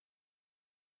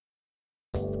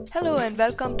Hello and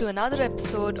welcome to another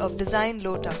episode of Design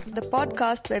Lota, the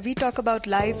podcast where we talk about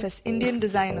life as Indian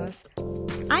designers.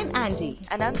 I'm Angie.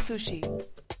 And I'm Sushi.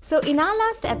 So in our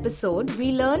last episode,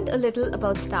 we learned a little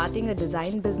about starting a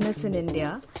design business in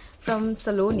India from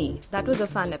Saloni. That was a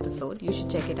fun episode. You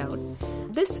should check it out.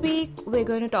 This week, we're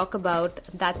going to talk about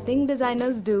that thing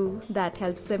designers do that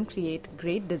helps them create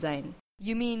great design.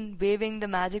 You mean waving the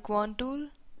magic wand tool?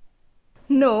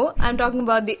 No, I'm talking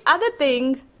about the other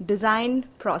thing, design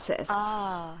process.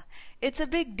 It's a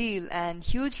big deal and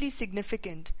hugely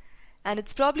significant. And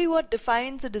it's probably what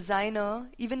defines a designer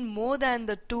even more than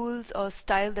the tools or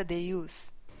style that they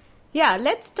use. Yeah,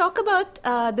 let's talk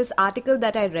about this article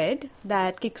that I read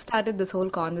that kickstarted this whole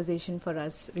conversation for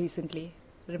us recently.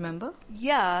 Remember?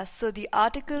 Yeah, so the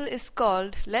article is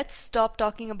called Let's Stop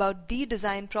Talking About the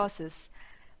Design Process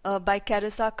by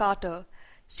Carissa Carter.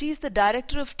 She's the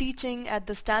director of teaching at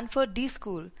the Stanford D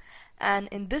School, and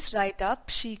in this write-up,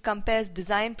 she compares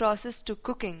design process to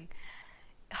cooking.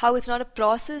 How it's not a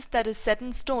process that is set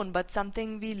in stone, but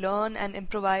something we learn and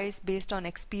improvise based on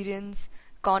experience,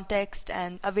 context,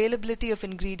 and availability of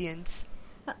ingredients.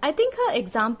 I think her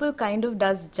example kind of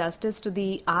does justice to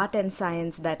the art and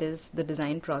science that is the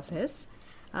design process.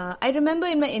 I remember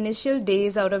in my initial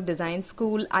days out of design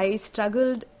school, I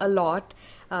struggled a lot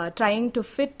trying to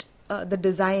fit the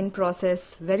design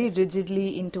process very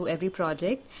rigidly into every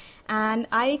project, and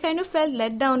I kind of felt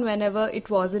let down whenever it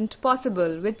wasn't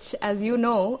possible, which, as you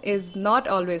know, is not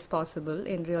always possible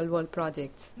in real world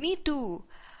projects. Me too.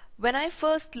 When I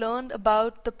first learned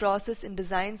about the process in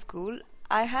design school,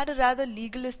 I had a rather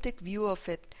legalistic view of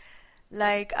it.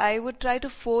 Like, I would try to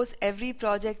force every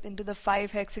project into the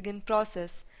 5-hexagon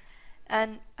process,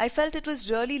 and I felt it was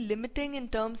really limiting in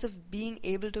terms of being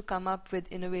able to come up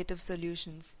with innovative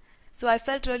solutions. So I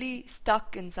felt really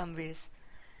stuck in some ways.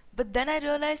 But then I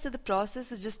realized that the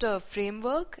process is just a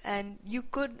framework and you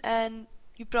could and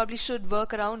you probably should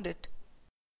work around it.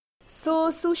 So,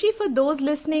 Sushi, for those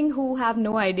listening who have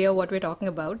no idea what we're talking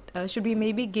about, should we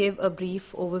maybe give a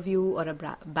brief overview or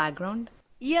a background?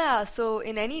 Yeah, so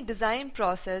in any design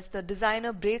process, the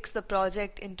designer breaks the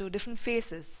project into different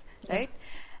phases, right?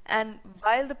 And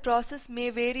while the process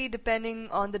may vary depending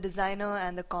on the designer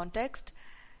and the context,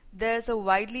 there's a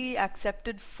widely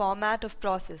accepted format of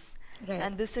process. Right.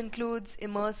 And this includes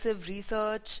immersive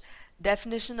research,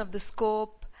 definition of the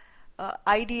scope,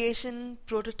 ideation,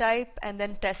 prototype, and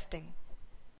then testing.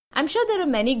 I'm sure there are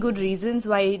many good reasons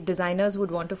why designers would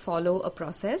want to follow a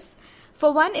process.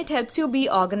 For one, it helps you be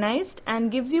organized and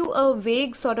gives you a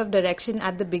vague sort of direction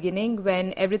at the beginning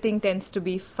when everything tends to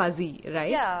be fuzzy,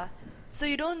 right? Yeah. So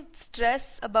you don't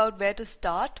stress about where to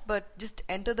start, but just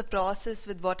enter the process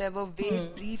with whatever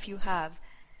vague brief you have.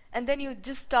 And then you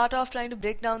just start off trying to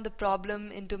break down the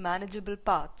problem into manageable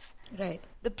parts. Right.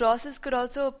 The process could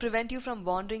also prevent you from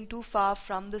wandering too far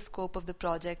from the scope of the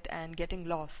project and getting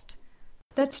lost.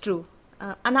 That's true.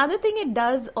 Another thing it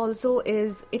does also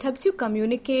is it helps you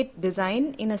communicate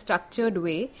design in a structured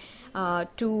way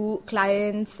to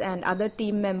clients and other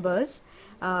team members.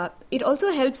 It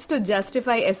also helps to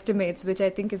justify estimates, which I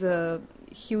think is a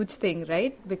huge thing,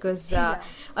 right? Because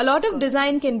a lot of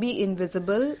design can be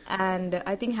invisible, and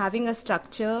I think having a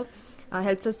structure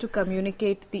helps us to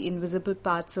communicate the invisible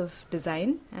parts of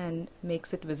design and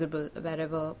makes it visible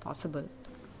wherever possible.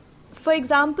 For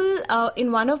example,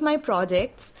 in one of my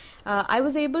projects, I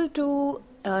was able to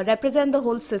represent the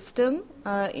whole system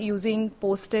using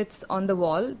Post-its on the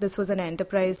wall. This was an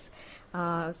enterprise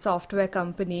software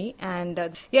company,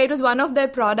 and it was one of their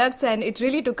products, and it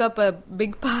really took up a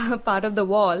big part of the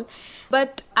wall.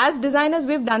 But as designers,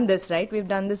 we've done this, right? We've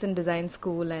done this in design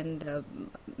school and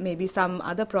maybe some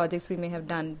other projects we may have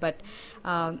done. But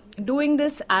doing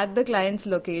this at the client's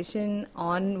location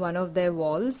on one of their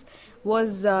walls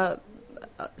was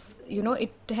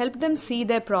it helped them see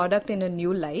their product in a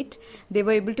new light. They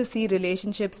were able to see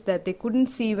relationships that they couldn't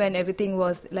see when everything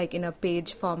was like in a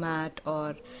page format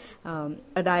or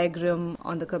a diagram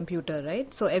on the computer,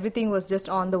 right? So everything was just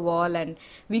on the wall, and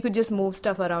we could just move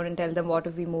stuff around and tell them, what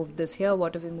if we moved this here,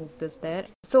 what if we moved this there.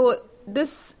 So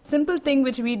this simple thing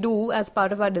which we do as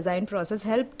part of our design process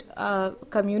helped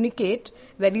communicate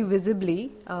very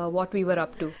visibly what we were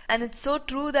up to. And it's so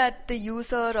true that the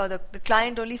user or the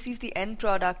client only sees the end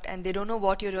product and they don't know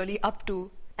what you're really up to.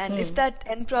 And if that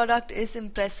end product is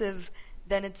impressive,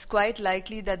 then it's quite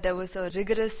likely that there was a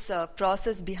rigorous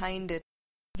process behind it.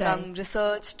 From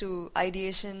research to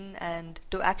ideation and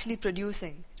to actually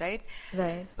producing, right?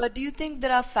 Right. But do you think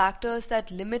there are factors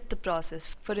that limit the process?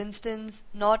 For instance,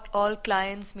 not all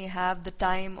clients may have the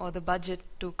time or the budget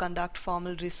to conduct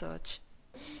formal research.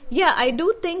 Yeah, I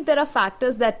do think there are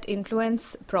factors that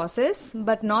influence process,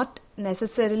 but not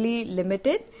necessarily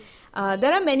limited.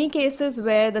 There are many cases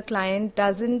where the client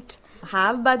doesn't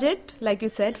have budget, like you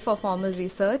said, for formal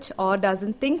research, or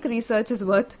doesn't think research is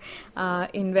worth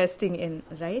investing in,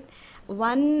 right?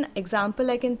 One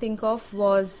example I can think of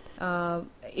was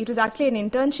it was actually an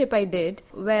internship I did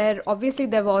where obviously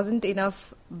there wasn't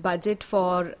enough budget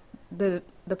for the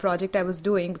project I was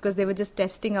doing because they were just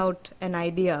testing out an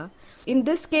idea. In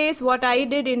this case, what I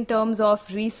did in terms of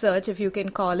research, if you can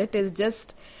call it, is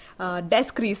just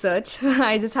desk research.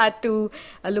 I just had to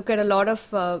look at a lot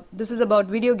of, this is about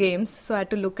video games, so I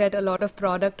had to look at a lot of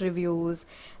product reviews,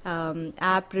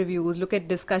 app reviews, look at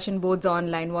discussion boards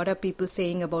online, what are people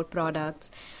saying about products,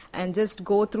 and just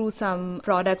go through some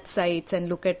product sites and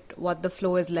look at what the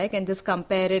flow is like and just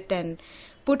compare it and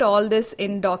put all this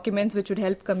in documents which would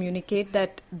help communicate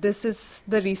that this is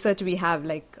the research we have,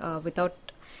 without.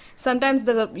 Sometimes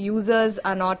the users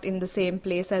are not in the same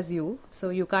place as you, so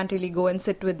you can't really go and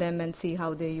sit with them and see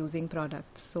how they're using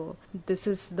products. So this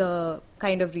is the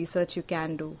kind of research you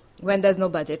can do when there's no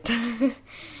budget.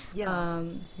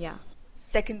 Yeah.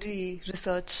 Secondary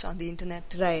research on the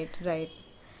internet. Right.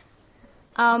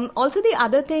 Also, the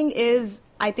other thing is,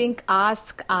 I think,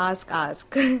 ask.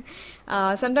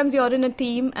 Sometimes you're in a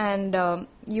team and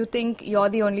you think you're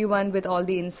the only one with all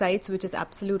the insights, which is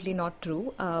absolutely not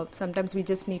true. Sometimes we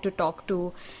just need to talk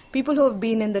to people who have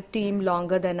been in the team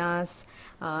longer than us,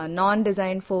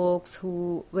 non-design folks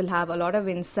who will have a lot of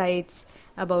insights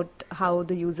about how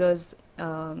the users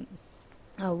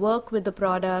work with the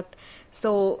product.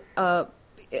 So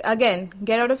again,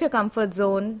 get out of your comfort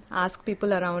zone, ask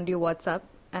people around you what's up,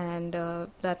 and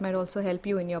that might also help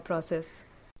you in your process.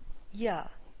 Yeah.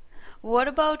 What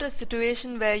about a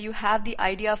situation where you have the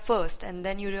idea first and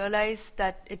then you realize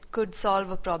that it could solve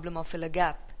a problem or fill a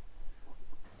gap?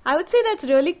 I would say that's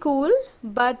really cool,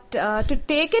 but to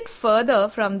take it further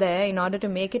from there, in order to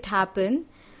make it happen,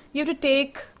 you have to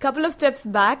take a couple of steps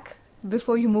back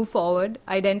before you move forward,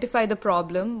 identify the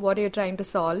problem, what are you trying to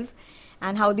solve,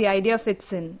 and how the idea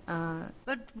fits in.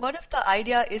 But what if the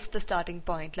idea is the starting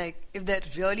point? Like, if there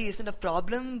really isn't a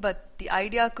problem, but the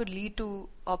idea could lead to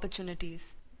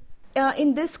opportunities?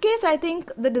 In this case, I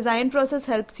think the design process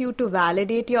helps you to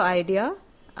validate your idea,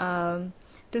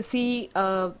 to see,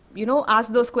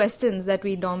 ask those questions that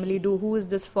we normally do. Who is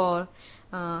this for?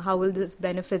 How will this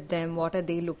benefit them? What are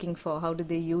they looking for? How do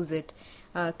they use it?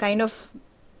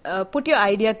 Put your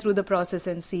idea through the process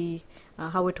and see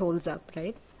how it holds up,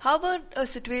 right? How about a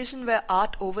situation where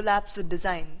art overlaps with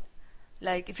design?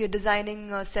 Like if you're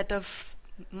designing a set of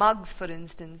mugs, for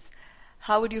instance,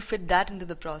 how would you fit that into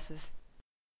the process?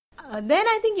 Then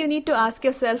I think you need to ask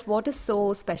yourself what is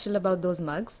so special about those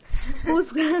mugs?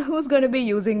 Who's going to be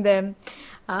using them?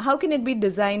 How can it be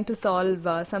designed to solve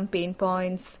some pain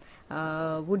points?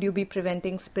 Would you be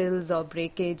preventing spills or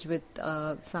breakage with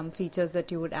some features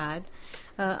that you would add?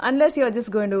 Unless you're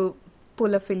just going to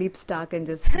pull a Philippe Starck and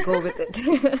just go with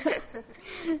it.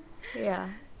 Yeah.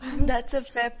 That's a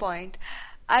fair point.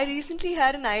 I recently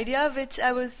had an idea which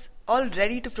I was all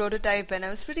ready to prototype and I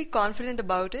was pretty confident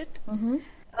about it. Mm-hmm.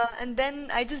 And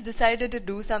then I just decided to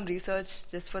do some research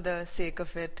just for the sake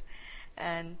of it.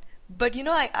 But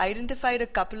I identified a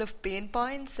couple of pain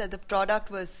points that the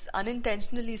product was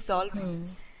unintentionally solving.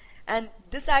 And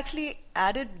this actually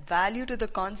added value to the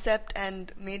concept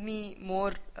and made me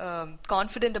more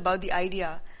confident about the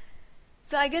idea.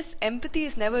 So I guess empathy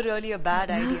is never really a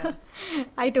bad idea.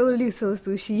 I told you so,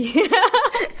 Sushi.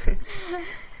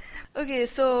 Okay,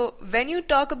 so when you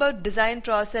talk about design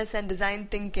process and design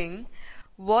thinking,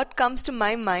 what comes to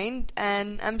my mind,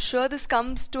 and I'm sure this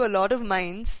comes to a lot of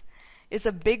minds, is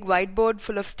a big whiteboard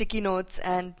full of sticky notes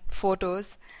and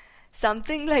photos.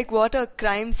 Something like what a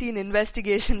crime scene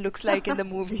investigation looks like in the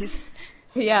movies.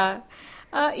 Yeah.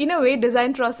 In a way,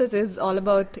 design process is all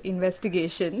about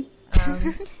investigation.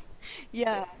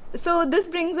 Yeah. So this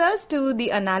brings us to the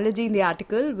analogy in the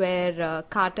article where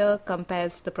Carter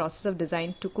compares the process of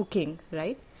design to cooking,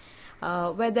 right?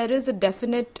 Where there is a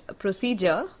definite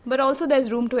procedure, but also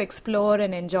there's room to explore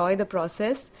and enjoy the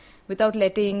process without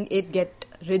letting it get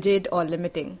rigid or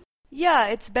limiting. Yeah,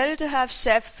 it's better to have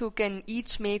chefs who can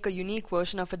each make a unique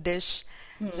version of a dish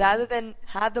rather than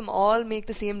have them all make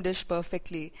the same dish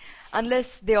perfectly,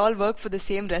 unless they all work for the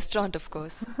same restaurant, of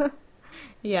course.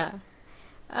 Yeah.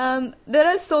 There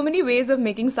are so many ways of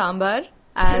making sambar,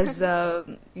 as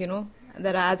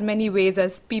there are as many ways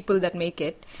as people that make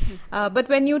it. But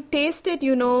when you taste it,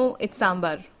 it's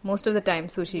sambar most of the time,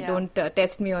 Sushi. Yeah. Don't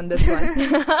test me on this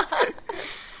one.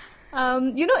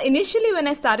 Initially when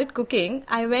I started cooking,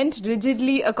 I went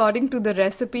rigidly according to the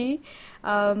recipe,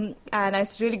 and I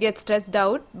used to really get stressed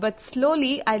out. But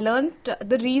slowly I learned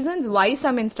the reasons why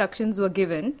some instructions were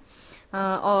given,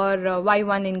 or why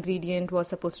one ingredient was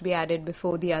supposed to be added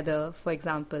before the other, for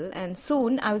example. And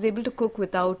soon I was able to cook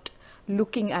without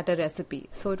looking at a recipe.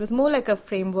 So it was more like a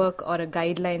framework or a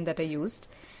guideline that I used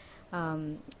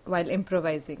while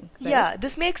improvising. Right? Yeah,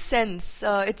 this makes sense.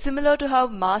 It's similar to how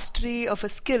mastery of a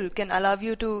skill can allow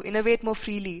you to innovate more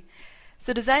freely.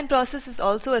 So design process is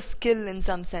also a skill in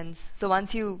some sense. So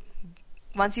once you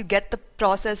get the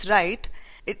process right,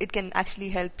 it can actually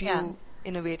help you Yeah.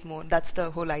 innovate more. That's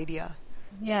the whole idea.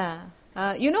 Yeah.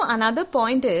 Another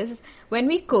point is when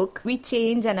we cook, we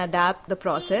change and adapt the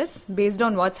process based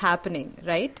on what's happening,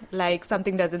 right? Like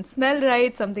something doesn't smell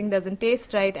right, something doesn't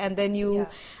taste right, and then you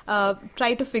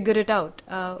try to figure it out.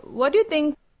 What do you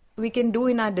think we can do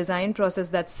in our design process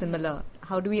that's similar?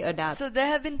 How do we adapt? So there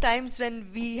have been times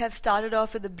when we have started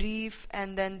off with a brief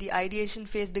and then the ideation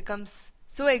phase becomes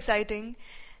so exciting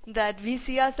that we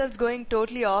see ourselves going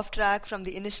totally off track from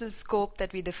the initial scope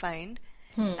that we defined.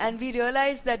 And we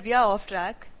realize that we are off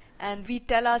track and we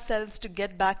tell ourselves to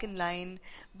get back in line.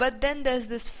 But then there's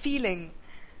this feeling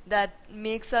that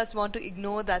makes us want to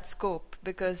ignore that scope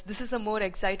because this is a more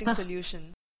exciting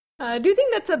solution. Do you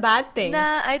think that's a bad thing?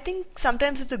 Nah, I think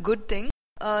sometimes it's a good thing.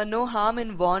 No harm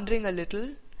in wandering a little.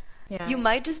 Yeah. You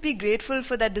might just be grateful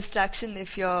for that distraction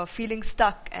if you're feeling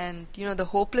stuck and the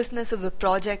hopelessness of the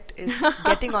project is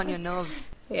getting on your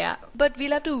nerves. Yeah. But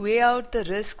we'll have to weigh out the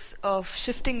risks of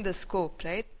shifting the scope,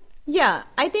 right? Yeah,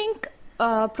 I think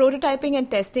prototyping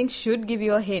and testing should give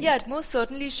you a hint. Yeah, it most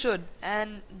certainly should.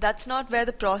 And that's not where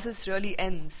the process really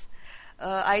ends.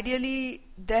 Ideally,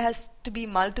 there has to be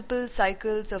multiple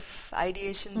cycles of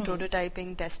ideation,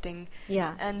 prototyping, testing.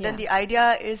 Yeah, And then yeah. the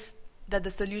idea is that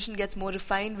the solution gets more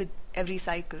refined with every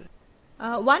cycle.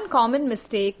 One common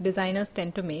mistake designers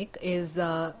tend to make is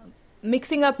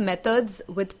mixing up methods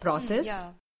with process.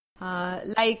 Yeah.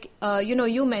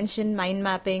 You mentioned mind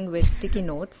mapping with sticky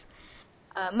notes.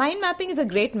 Mind mapping is a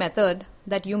great method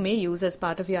that you may use as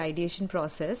part of your ideation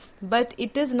process, but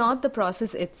it is not the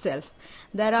process itself.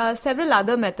 There are several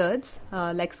other methods,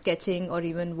 like sketching or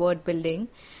even word building,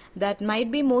 that might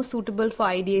be more suitable for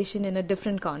ideation in a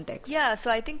different context. Yeah,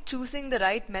 so I think choosing the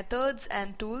right methods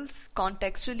and tools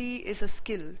contextually is a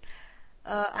skill.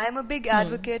 I'm a big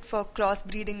advocate for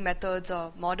crossbreeding methods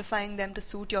or modifying them to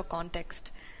suit your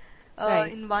context.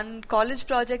 Right. In one college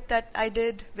project that I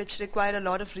did, which required a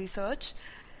lot of research,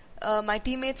 my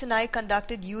teammates and I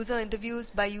conducted user interviews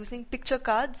by using picture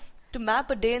cards to map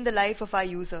a day in the life of our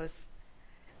users.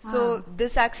 So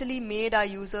this actually made our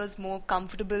users more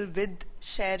comfortable with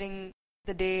sharing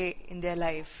the day in their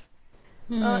life.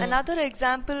 Another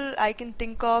example I can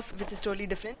think of, which is totally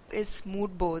different, is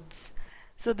mood boards.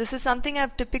 So this is something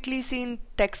I've typically seen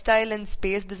textile and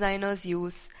space designers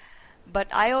use, but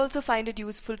I also find it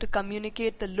useful to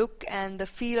communicate the look and the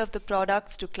feel of the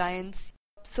products to clients.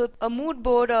 So a mood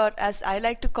board, or as I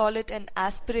like to call it, an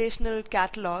aspirational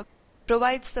catalog,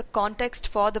 provides the context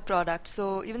for the product.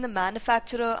 So even the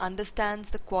manufacturer understands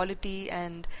the quality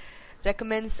and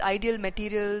recommends ideal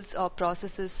materials or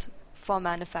processes for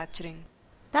manufacturing.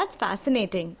 That's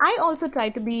fascinating. I also try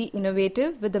to be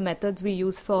innovative with the methods we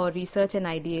use for research and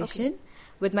ideation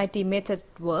with my teammates at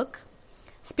work.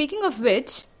 Speaking of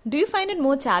which, do you find it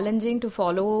more challenging to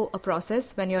follow a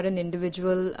process when you're an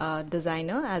individual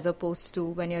designer as opposed to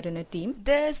when you're in a team?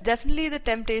 There's definitely the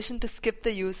temptation to skip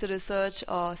the user research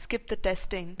or skip the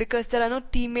testing because there are no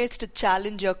teammates to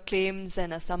challenge your claims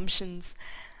and assumptions.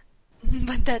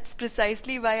 But that's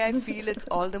precisely why I feel it's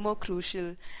all the more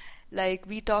crucial. Like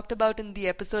we talked about in the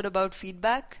episode about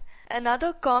feedback.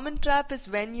 Another common trap is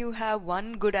when you have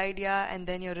one good idea and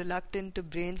then you're reluctant to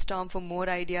brainstorm for more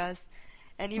ideas.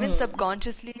 And even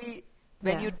subconsciously,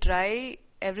 when Yeah. you try,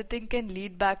 everything can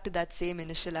lead back to that same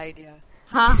initial idea.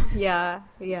 Yeah.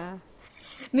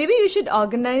 Maybe you should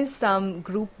organize some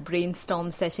group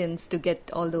brainstorm sessions to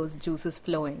get all those juices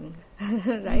flowing,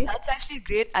 right? That's actually a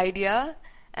great idea.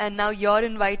 And now you're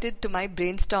invited to my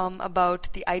brainstorm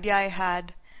about the idea I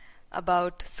had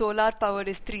about solar power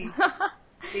is 3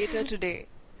 later today.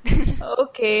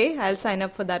 Okay, I'll sign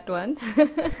up for that one.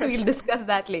 We'll discuss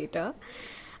that later.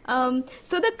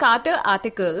 So the Carter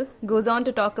article goes on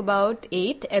to talk about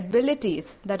 8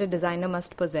 abilities that a designer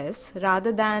must possess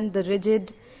rather than the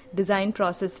rigid design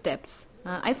process steps.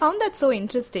 I found that so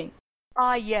interesting.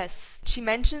 Ah, yes. She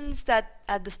mentions that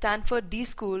at the Stanford D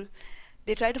School,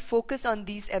 they try to focus on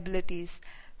these abilities,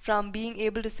 from being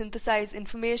able to synthesize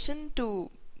information to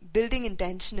building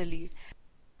intentionally.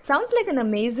 Sounds like an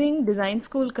amazing design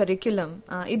school curriculum.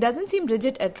 It doesn't seem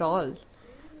rigid at all.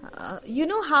 You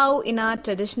know how in our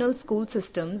traditional school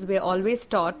systems we're always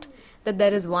taught that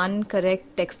there is one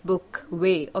correct textbook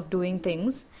way of doing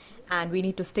things and we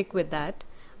need to stick with that.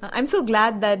 I'm so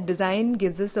glad that design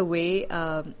gives us a way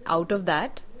out of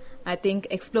that. I think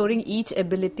exploring each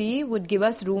ability would give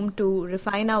us room to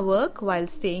refine our work while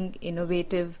staying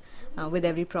innovative with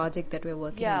every project that we're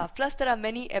working Yeah, on. plus there are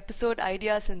many episode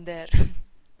ideas in there.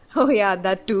 Oh, yeah,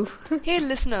 that too. Hey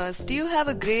listeners, do you have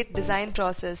a great design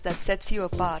process that sets you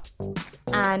apart?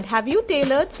 And have you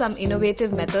tailored some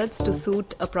innovative methods to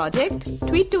suit a project?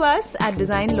 Tweet to us at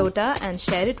DesignLota and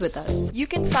share it with us. You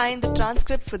can find the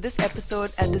transcript for this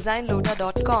episode at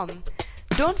designlota.com.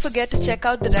 Don't forget to check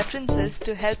out the references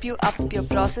to help you up your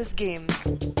process game.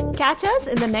 Catch us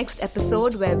in the next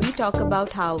episode where we talk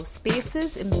about how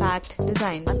spaces impact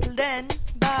design. Until then,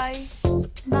 bye.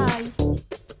 Bye.